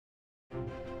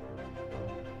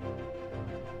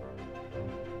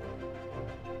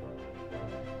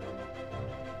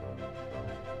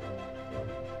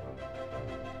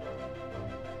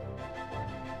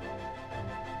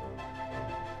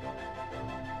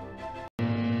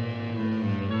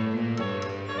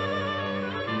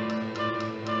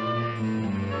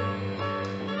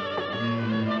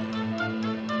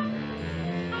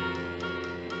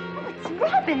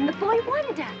Robin, the boy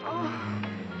wonder. Oh.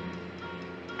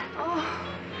 Oh.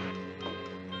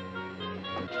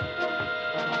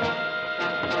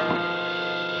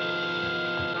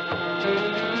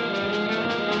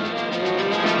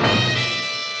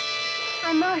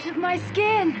 I'm out of my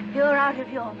skin. You're out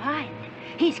of your mind.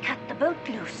 He's cut the boat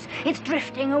loose. It's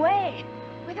drifting away.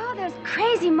 With all those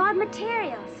crazy mod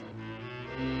materials.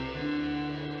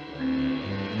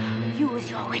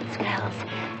 Use your wits, girls,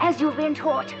 as you've been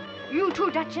taught. You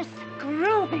two, Duchess,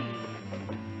 groovy.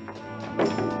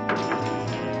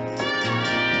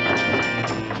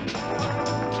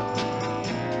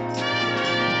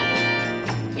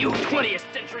 You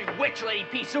 20th century witch, Lady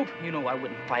Pea Soup. You know I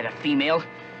wouldn't fight a female,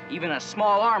 even a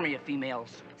small army of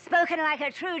females. Spoken like a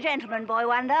true gentleman, boy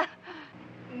wonder.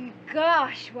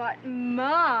 Gosh, what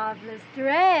marvelous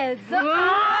threads. Now,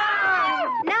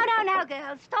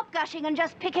 girls. Stop gushing and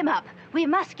just pick him up. We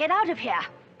must get out of here.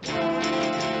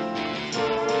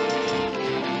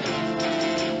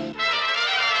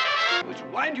 Which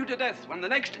wind you to death when the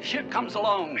next ship comes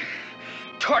along.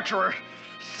 Torturer,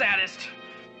 sadist.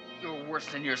 You're worse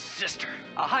than your sister.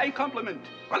 A high compliment.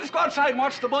 Well, let's go outside and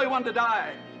watch the boy wonder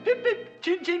die. Hip, hip,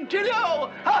 chin, chin, chillio. Ha,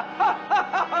 ha, ha,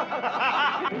 ha, ha,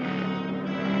 ha.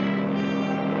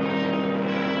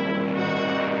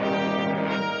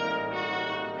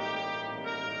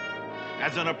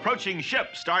 As an approaching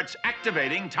ship starts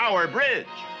activating Tower Bridge,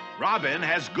 Robin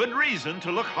has good reason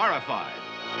to look horrified.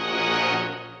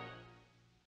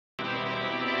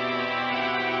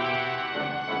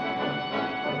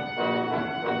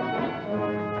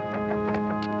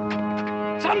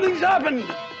 Something's happened.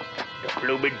 The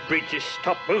blooming bridges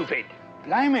stop moving.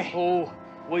 Blimey. Oh,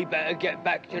 we better get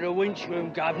back to the winch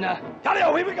room, Governor.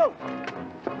 Tally-o, here we go.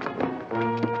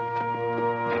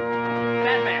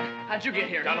 Batman, how'd you get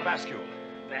here? Down a bascule.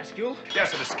 Bascule?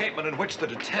 Yes, an escapement in which the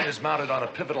detent is mounted on a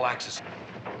pivotal axis.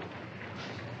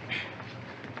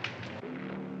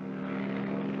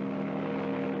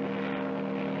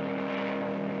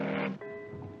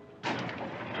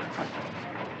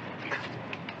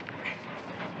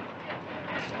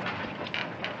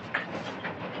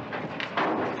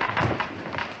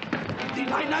 The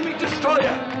dynamic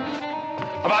destroyer.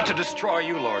 About to destroy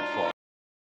you, Lord Fogg.